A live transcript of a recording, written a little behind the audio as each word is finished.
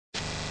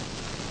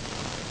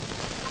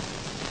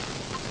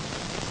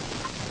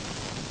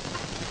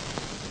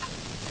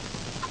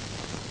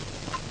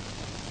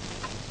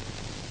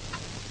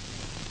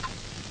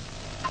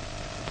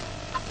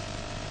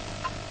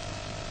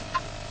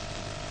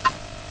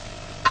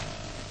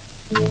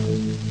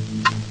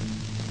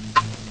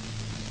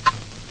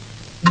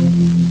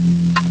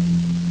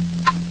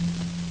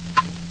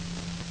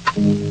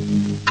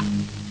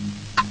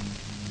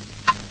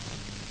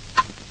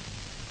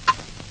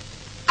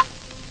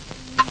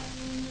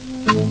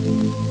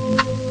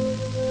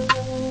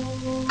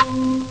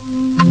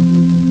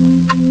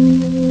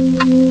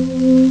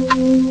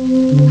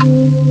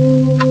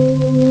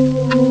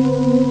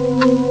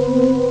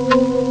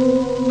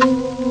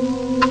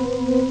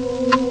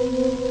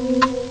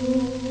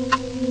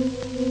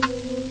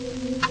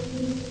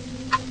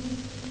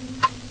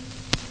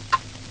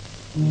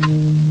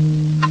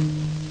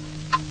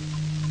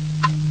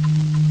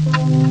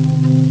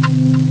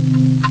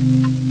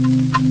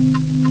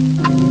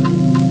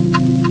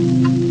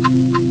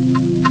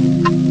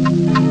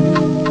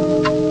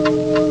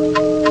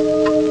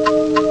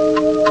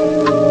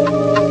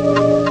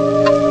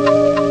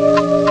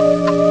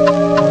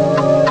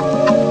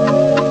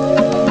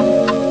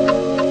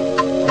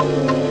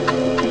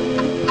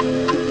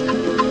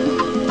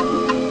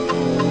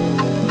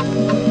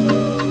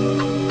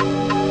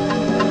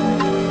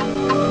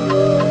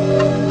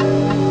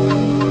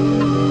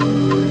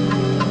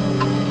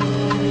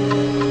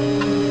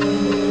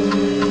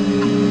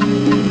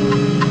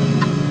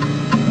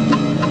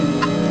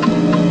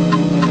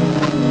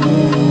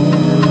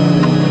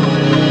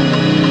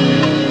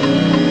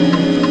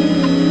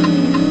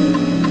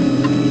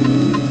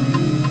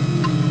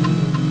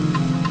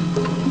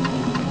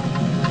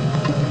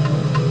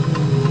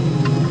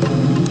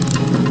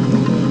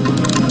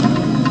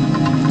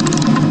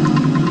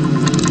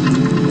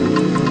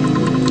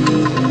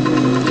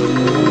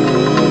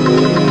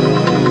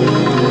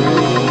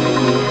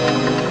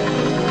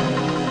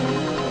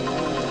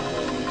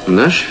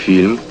Наш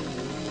фильм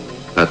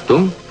о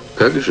том,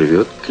 как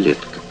живет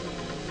клетка.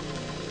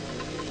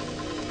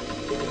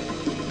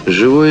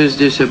 Живое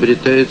здесь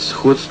обретает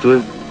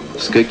сходство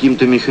с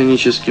каким-то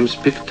механическим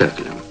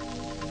спектаклем.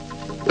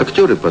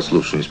 Актеры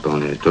послушно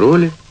исполняют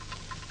роли,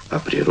 а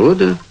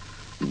природа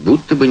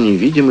будто бы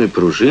невидимой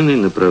пружиной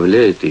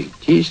направляет их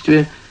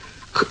действия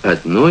к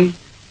одной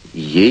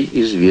ей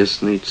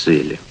известной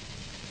цели.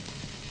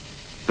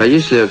 А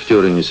если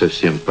актеры не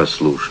совсем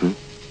послушны,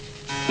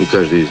 и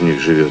каждый из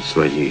них живет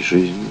своей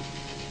жизнью?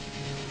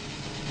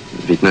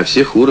 Ведь на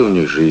всех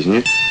уровнях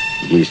жизни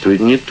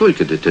действует не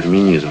только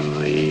детерминизм,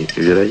 но и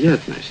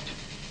вероятность.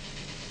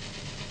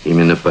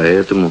 Именно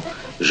поэтому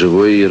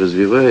живое и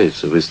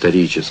развивается в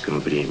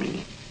историческом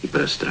времени и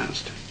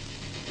пространстве.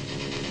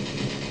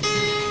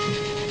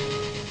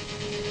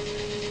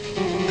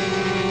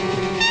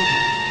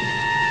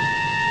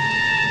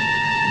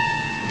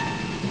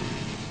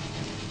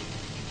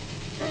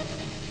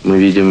 Мы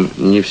видим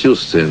не всю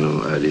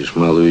сцену, а лишь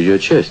малую ее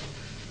часть.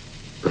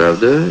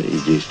 Правда, и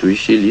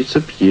действующие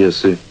лица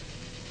пьесы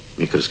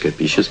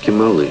микроскопически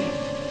малы.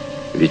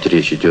 Ведь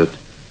речь идет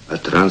о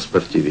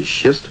транспорте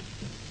веществ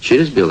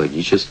через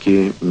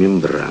биологические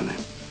мембраны.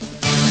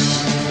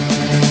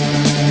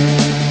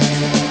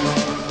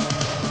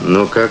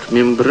 Но как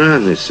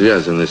мембраны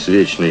связаны с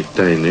вечной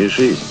тайной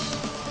жизнью?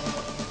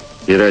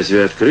 И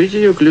разве открыть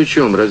ее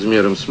ключом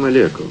размером с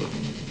молекулу?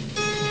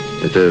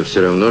 Это все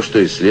равно,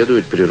 что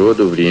исследовать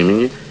природу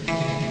времени,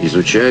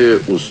 изучая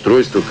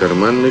устройство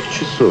карманных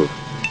часов.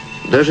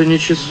 Даже не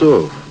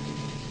часов,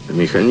 а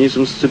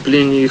механизм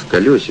сцепления их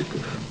колесиков.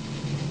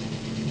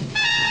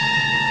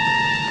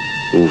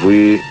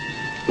 Увы,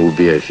 у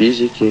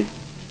биофизики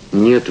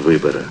нет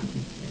выбора.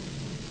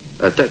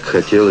 А так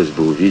хотелось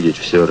бы увидеть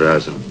все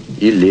разом.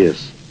 И лес,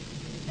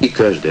 и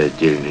каждое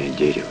отдельное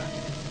дерево.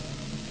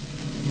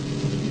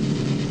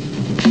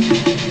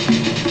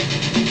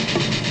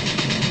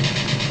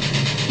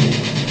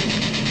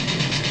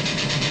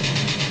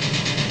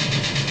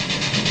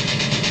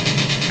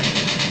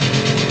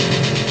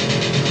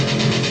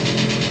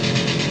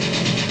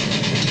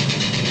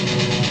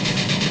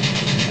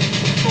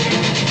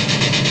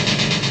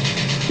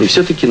 И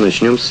все-таки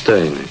начнем с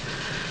тайны.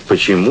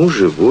 Почему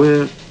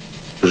живое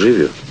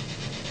живет?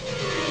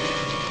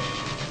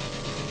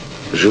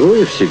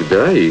 Живое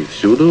всегда и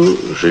всюду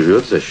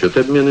живет за счет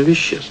обмена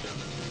веществ.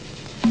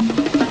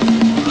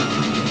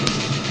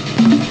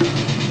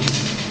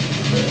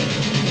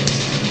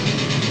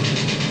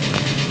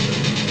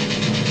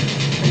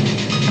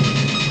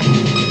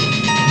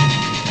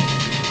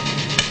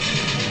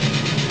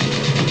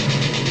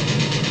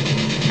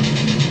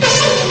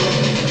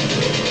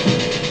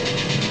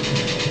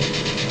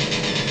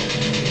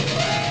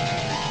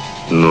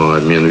 Но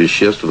обмен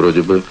веществ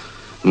вроде бы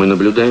мы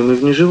наблюдаем и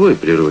в неживой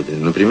природе.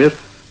 Например,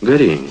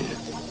 горение.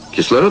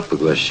 Кислород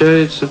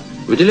поглощается,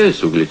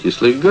 выделяется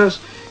углекислый газ,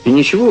 и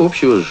ничего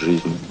общего с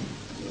жизнью.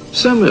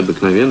 Самая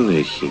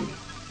обыкновенная химия.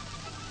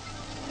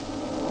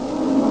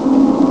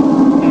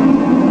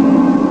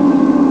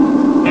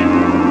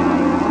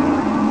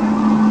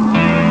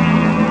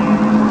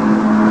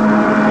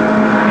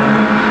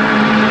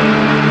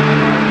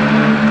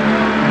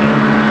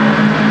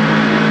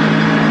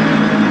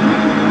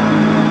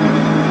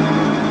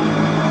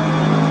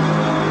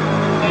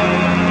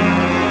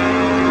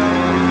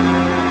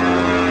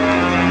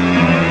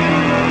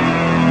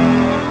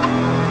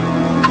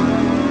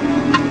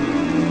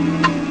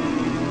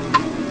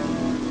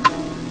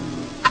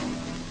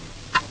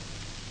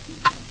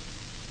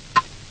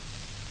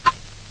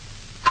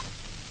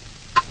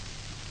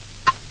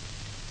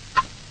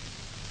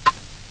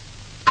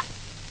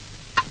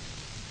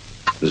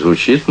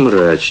 Звучит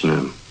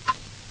мрачно.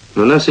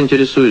 Но нас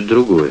интересует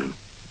другое.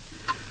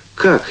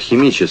 Как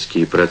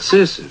химические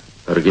процессы,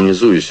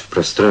 организуясь в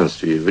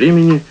пространстве и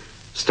времени,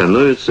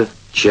 становятся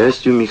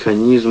частью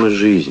механизма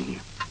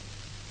жизни?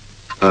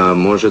 А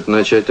может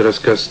начать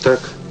рассказ так?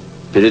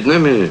 Перед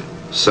нами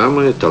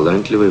самое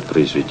талантливое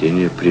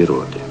произведение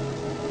природы.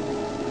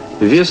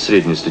 Вес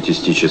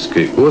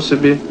среднестатистической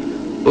особи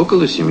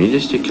около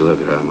 70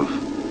 килограммов.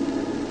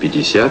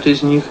 50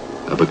 из них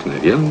 –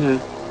 обыкновенная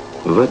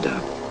вода.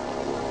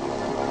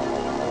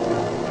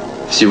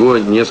 Всего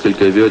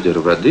несколько ведер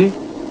воды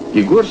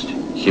и горсть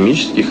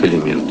химических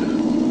элементов.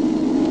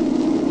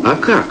 А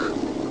как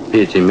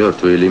эти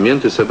мертвые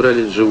элементы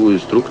собрались в живую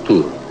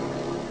структуру?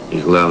 И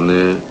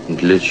главное,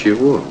 для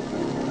чего?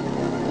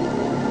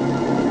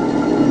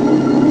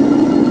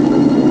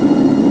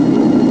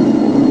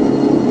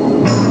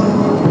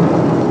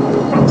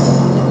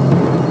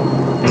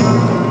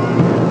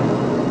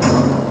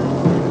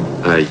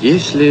 А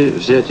если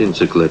взять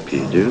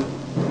энциклопедию,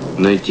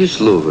 найти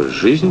слово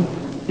 «жизнь»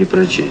 и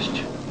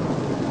прочесть?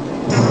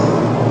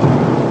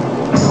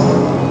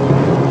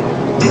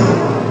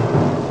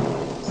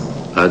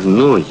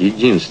 Одно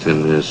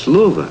единственное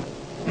слово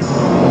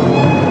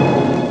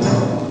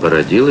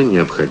породило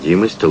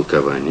необходимость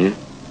толкования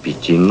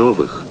 5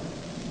 новых.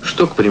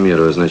 Что, к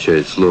примеру,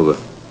 означает слово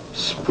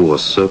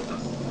 «способ»?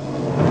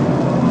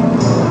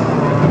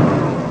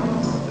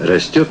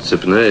 Растет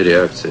цепная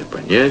реакция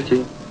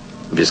понятий,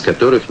 без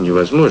которых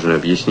невозможно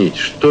объяснить,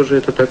 что же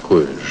это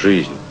такое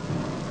жизнь.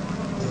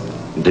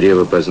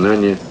 Древо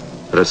познания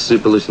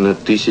рассыпалось на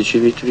 1000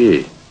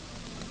 ветвей,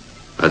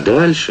 а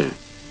дальше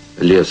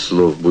лес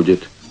слов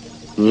будет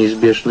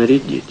неизбежно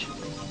редеть,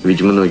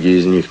 ведь многие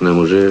из них нам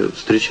уже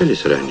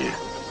встречались ранее.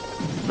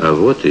 А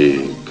вот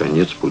и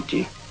конец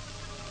пути.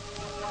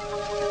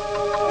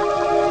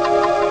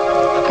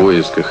 В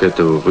поисках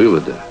этого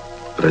вывода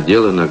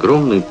проделан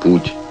огромный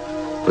путь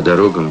по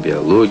дорогам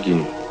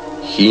биологии,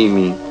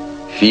 химии,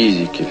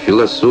 физики,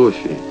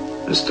 философии,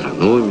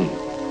 астрономии.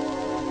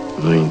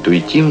 Но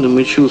интуитивно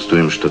мы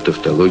чувствуем, что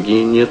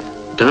тавтологии нет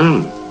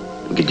там,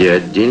 где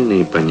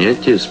отдельные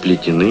понятия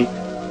сплетены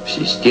в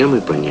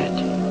системы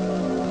понятий.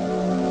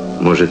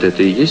 Может,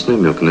 это и есть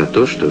намек на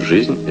то, что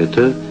жизнь –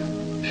 это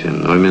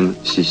феномен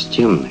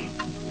системный.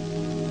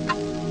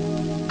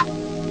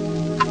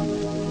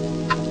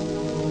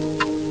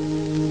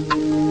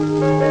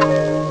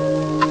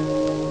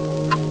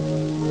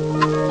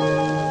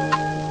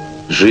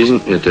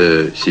 Жизнь –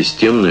 это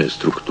системная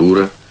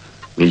структура,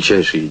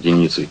 мельчайшей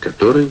единицей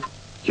которой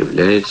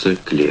является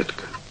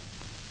клетка.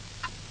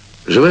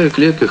 Живая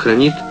клетка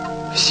хранит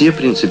все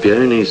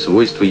принципиальные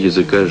свойства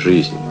языка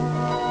жизни.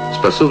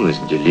 Способность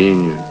к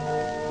делению,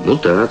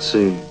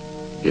 мутации,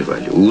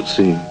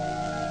 эволюции.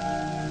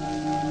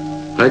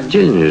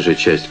 Отдельная же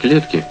часть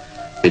клетки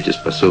эти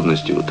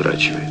способности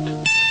утрачивает.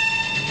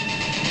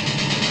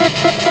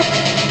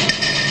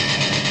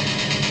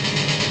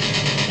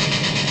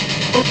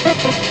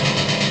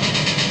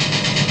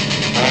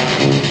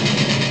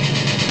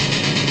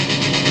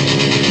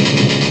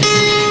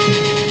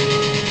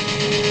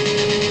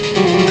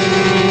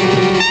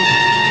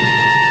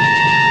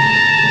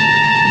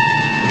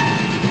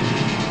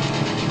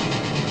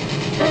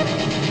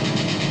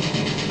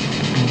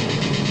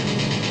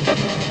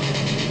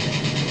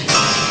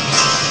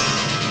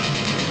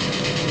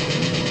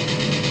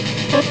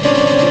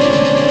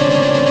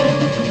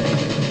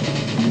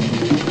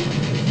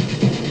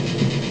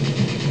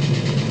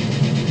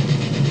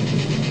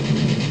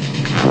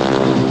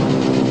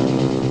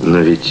 Но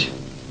ведь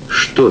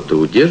что-то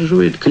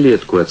удерживает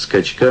клетку от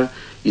скачка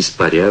из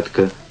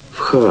порядка в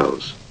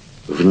хаос,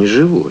 в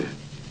неживое.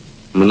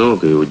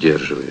 Многое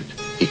удерживает.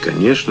 И,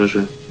 конечно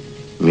же,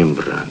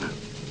 мембрана.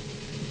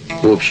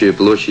 Общая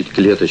площадь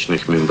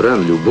клеточных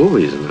мембран любого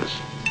из нас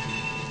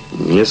 –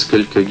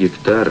 несколько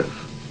гектаров.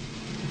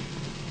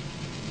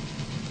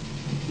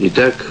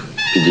 Итак,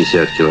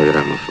 50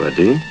 килограммов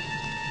воды,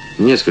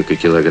 несколько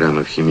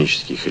килограммов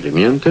химических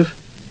элементов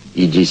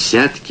и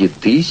десятки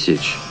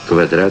тысяч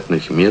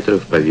квадратных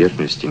метров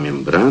поверхности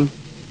мембран,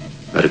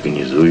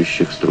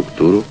 организующих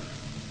структуру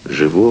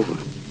живого.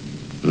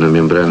 Но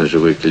мембрана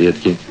живой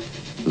клетки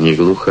не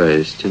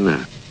глухая стена.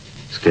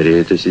 Скорее,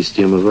 это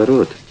система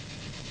ворот,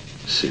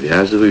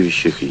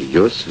 связывающих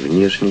ее с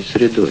внешней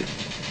средой.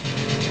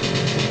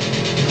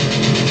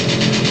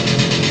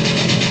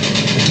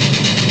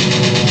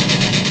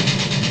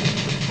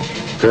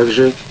 Как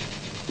же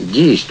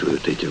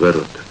действуют эти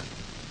ворота?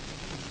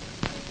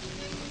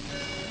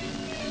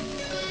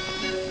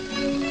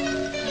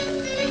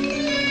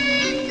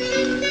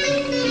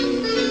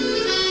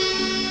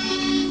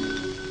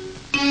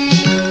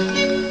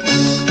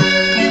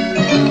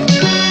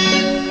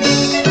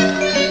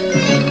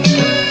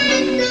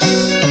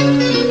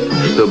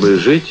 Чтобы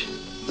жить,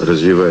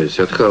 развиваясь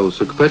от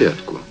хаоса к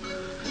порядку,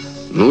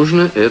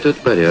 нужно этот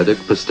порядок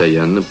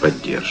постоянно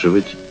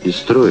поддерживать и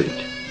строить.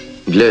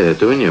 Для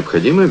этого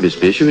необходимо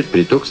обеспечивать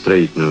приток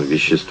строительного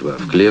вещества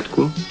в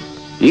клетку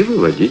и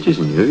выводить из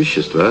нее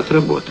вещества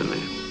отработанные.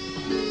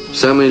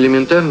 Самый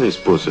элементарный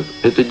способ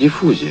 – это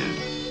диффузия,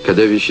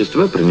 когда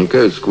вещества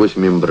проникают сквозь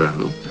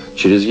мембрану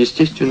через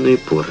естественные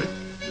поры.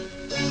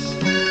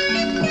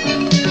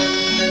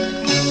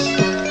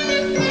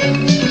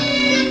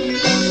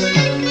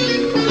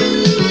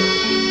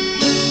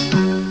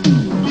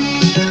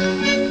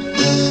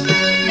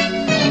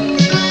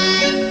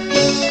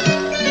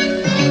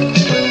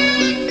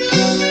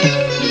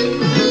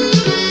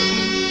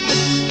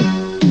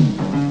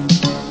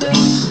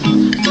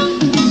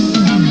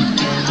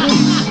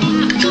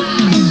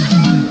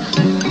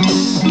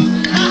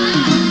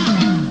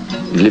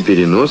 Для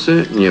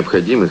переноса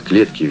необходимых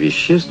клетке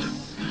веществ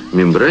в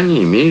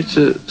мембране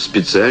имеются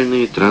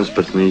специальные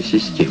транспортные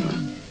системы.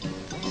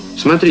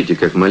 Смотрите,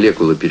 как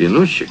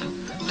молекула-переносчик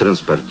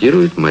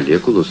транспортирует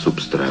молекулу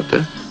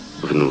субстрата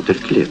внутрь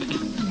клетки.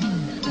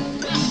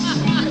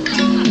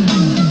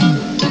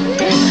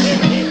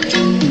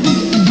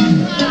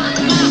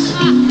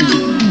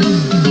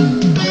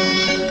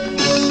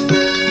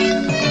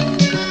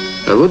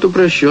 А вот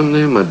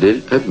упрощенная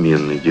модель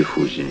обменной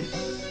диффузии.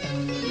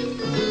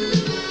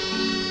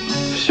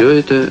 Все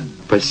это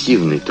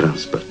пассивный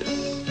транспорт.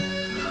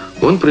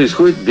 Он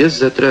происходит без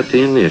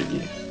затраты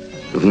энергии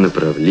в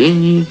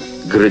направлении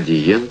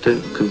градиента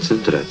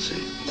концентрации.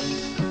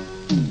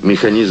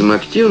 Механизм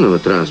активного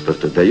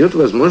транспорта дает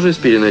возможность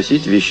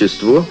переносить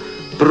вещество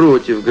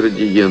против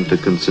градиента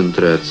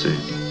концентрации.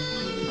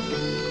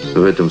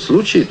 В этом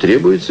случае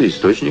требуется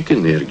источник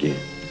энергии,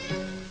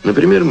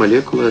 например,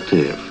 молекула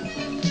АТФ.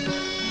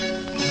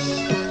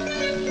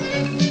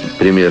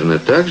 Примерно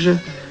так же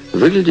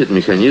выглядит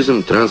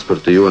механизм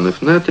транспорта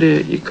ионов натрия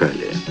и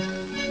калия.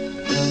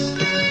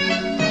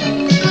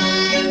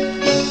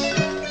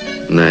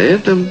 На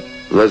этом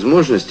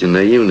возможности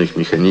наивных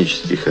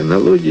механических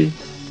аналогий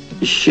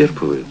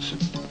исчерпываются.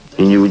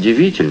 И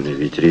неудивительно,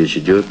 ведь речь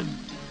идет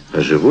о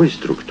живой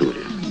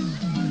структуре.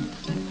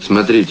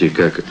 Смотрите,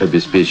 как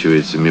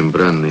обеспечивается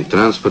мембранный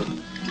транспорт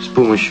с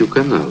помощью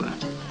канала.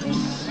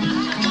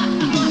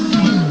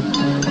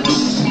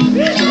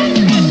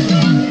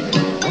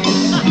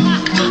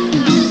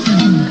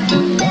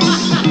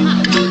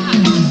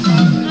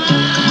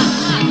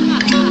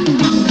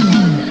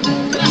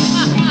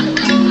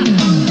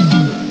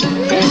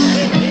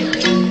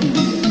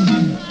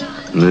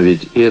 Но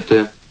ведь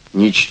это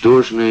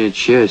ничтожная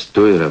часть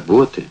той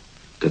работы,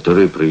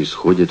 которая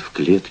происходит в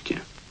клетке.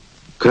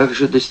 Как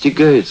же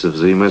достигается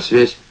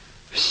взаимосвязь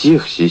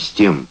всех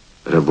систем,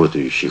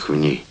 работающих в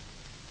ней?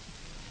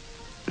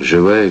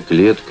 Живая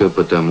клетка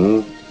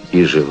потому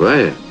и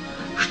живая,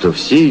 что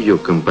все ее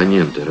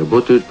компоненты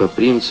работают по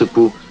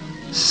принципу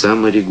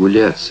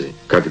саморегуляции,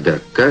 когда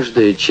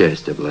каждая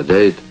часть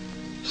обладает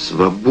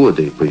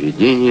свободой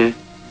поведения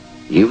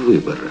и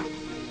выбора.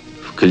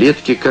 В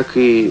клетке, как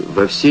и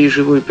во всей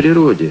живой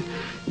природе,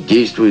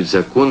 действует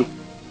закон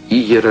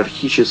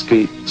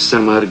иерархической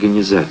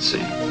самоорганизации.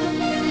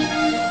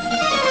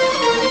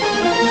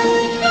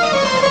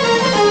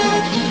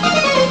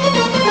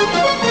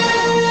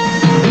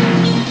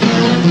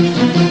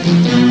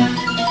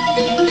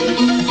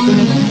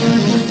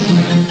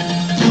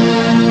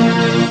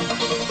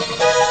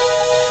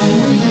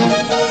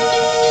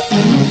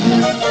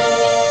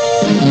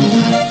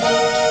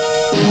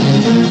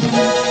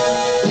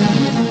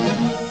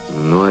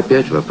 Но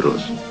опять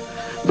вопрос,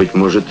 быть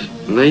может,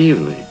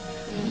 наивный.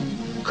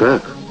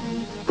 Как?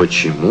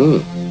 Почему?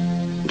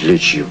 Для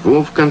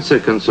чего, в конце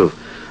концов,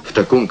 в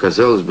таком,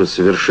 казалось бы,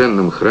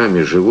 совершенном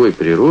храме живой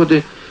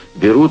природы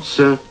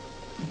берутся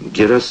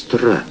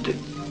геростраты?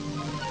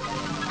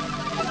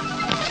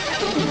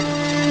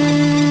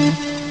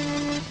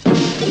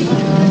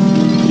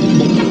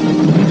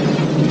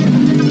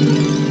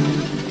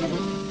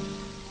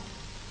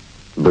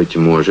 Быть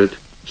может,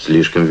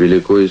 слишком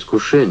великое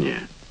искушение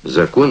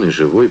законы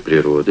живой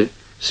природы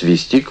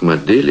свести к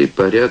модели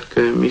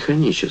порядка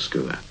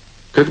механического,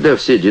 когда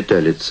все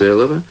детали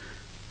целого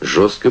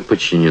жестко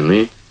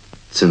подчинены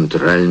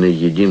центральной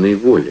единой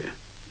воле.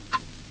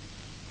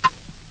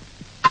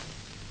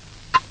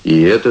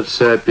 И этот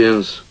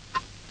сапиенс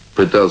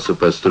пытался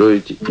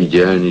построить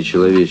идеальный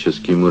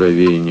человеческий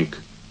муравейник,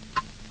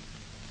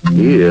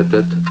 и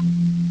этот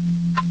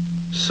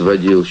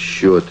сводил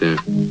счеты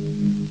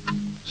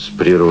с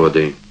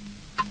природой.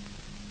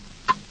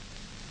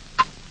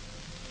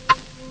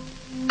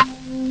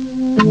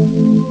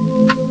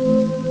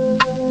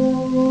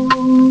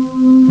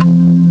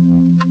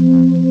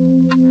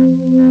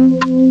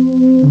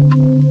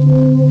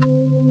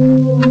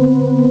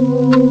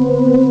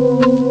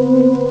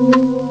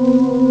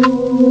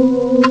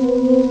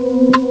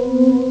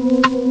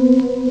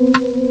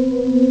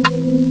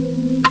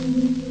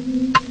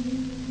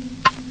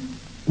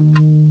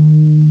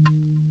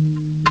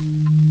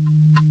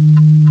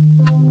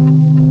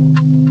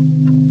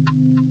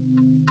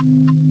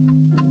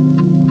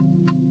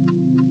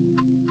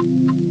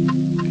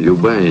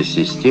 Любая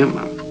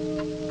система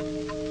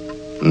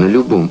на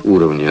любом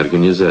уровне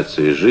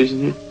организации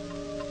жизни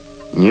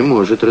не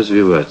может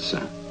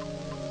развиваться,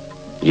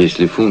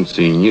 если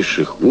функции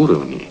низших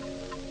уровней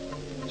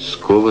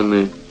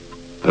скованы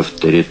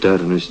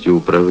авторитарностью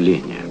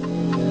управления.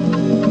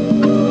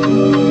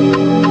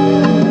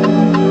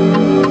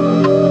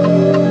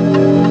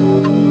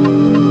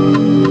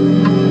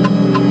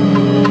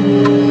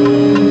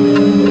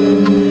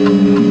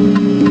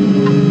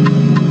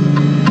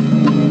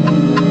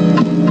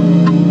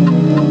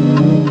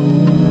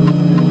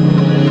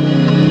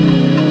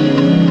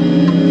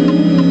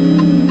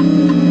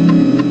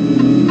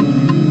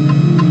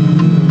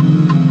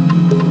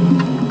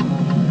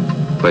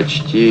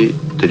 Почти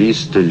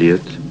 300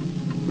 лет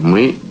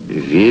мы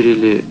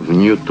верили в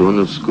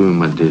ньютоновскую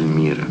модель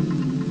мира.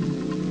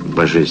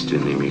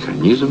 Божественный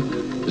механизм,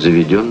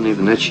 заведенный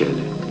в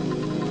начале.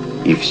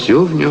 И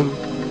все в нем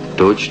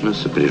точно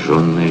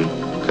сопряженные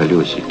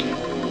колесики.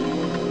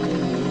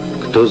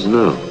 Кто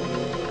знал,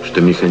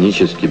 что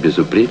механически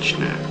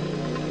безупречная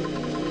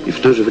и в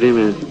то же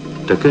время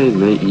такая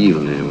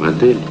наивная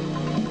модель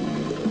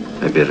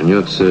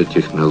обернется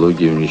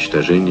технологией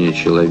уничтожения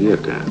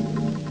человека,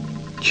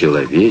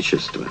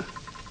 человечества,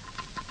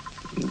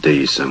 да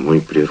и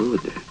самой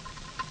природы.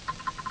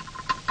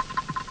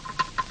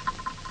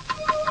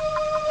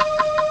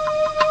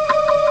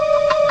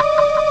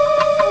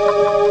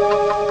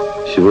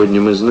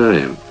 Сегодня мы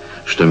знаем,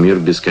 что мир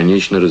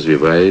бесконечно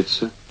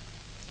развивается,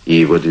 и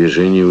его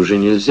движение уже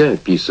нельзя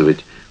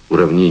описывать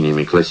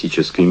уравнениями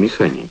классической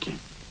механики.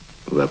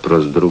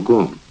 Вопрос в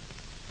другом.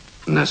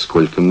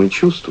 Насколько мы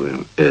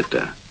чувствуем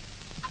это?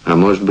 А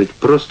может быть,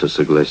 просто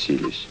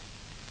согласились?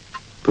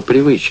 По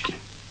привычке,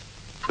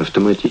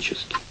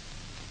 автоматически.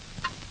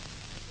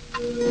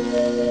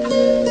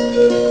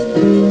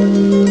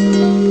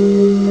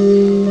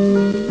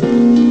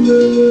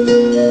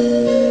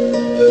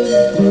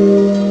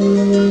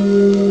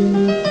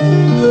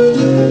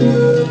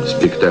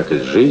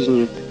 Спектакль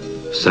жизни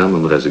в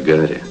самом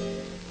разгаре.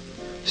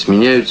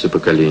 Сменяются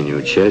поколения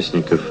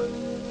участников,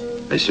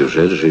 а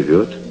сюжет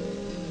живет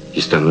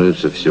и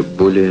становится все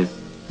более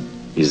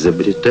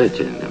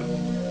изобретательным.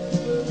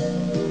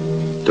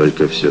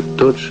 Только все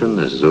тот же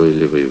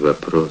назойливый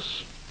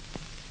вопрос.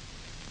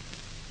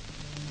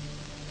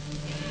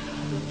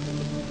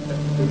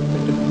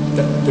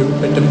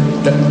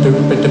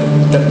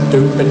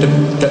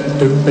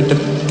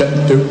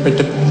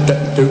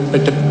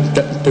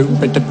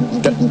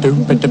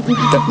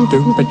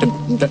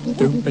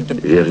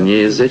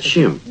 Вернее,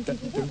 зачем?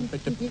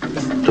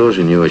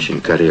 Тоже не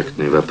очень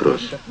корректный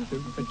вопрос.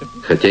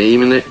 Хотя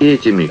именно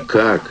этими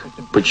 «как»,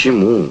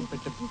 «почему»,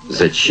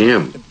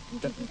 «зачем»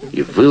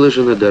 и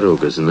выложена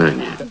дорога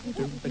знания.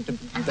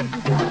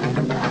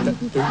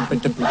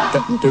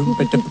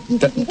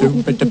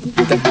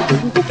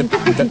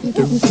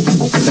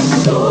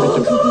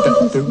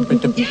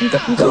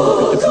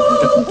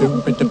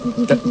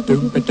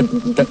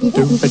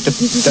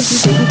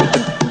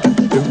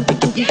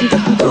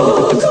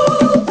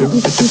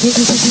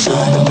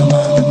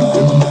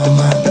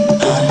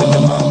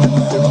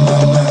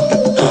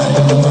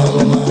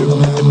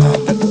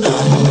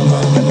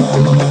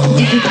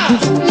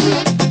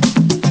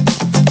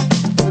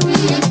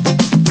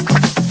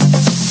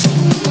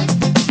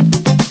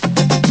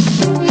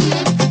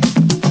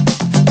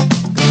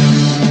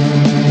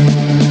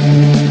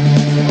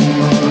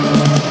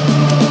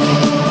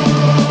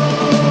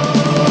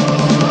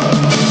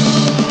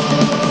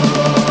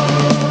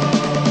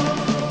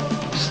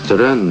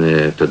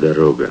 Странная эта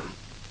дорога.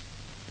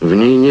 В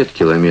ней нет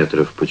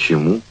километров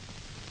 «почему»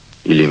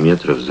 или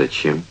метров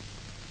 «зачем».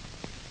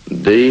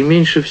 Да и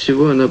меньше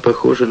всего она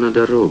похожа на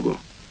дорогу.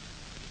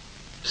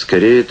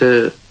 Скорее,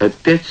 это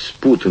опять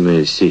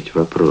спутанная сеть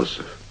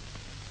вопросов.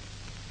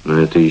 Но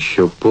это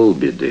еще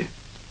полбеды.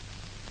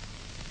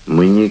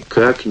 Мы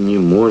никак не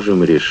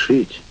можем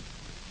решить,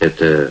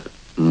 это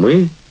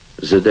мы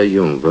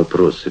задаем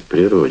вопросы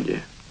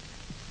природе,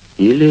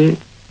 или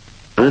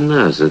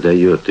она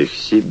задает их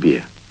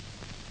себе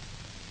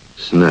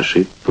с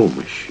нашей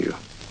помощью.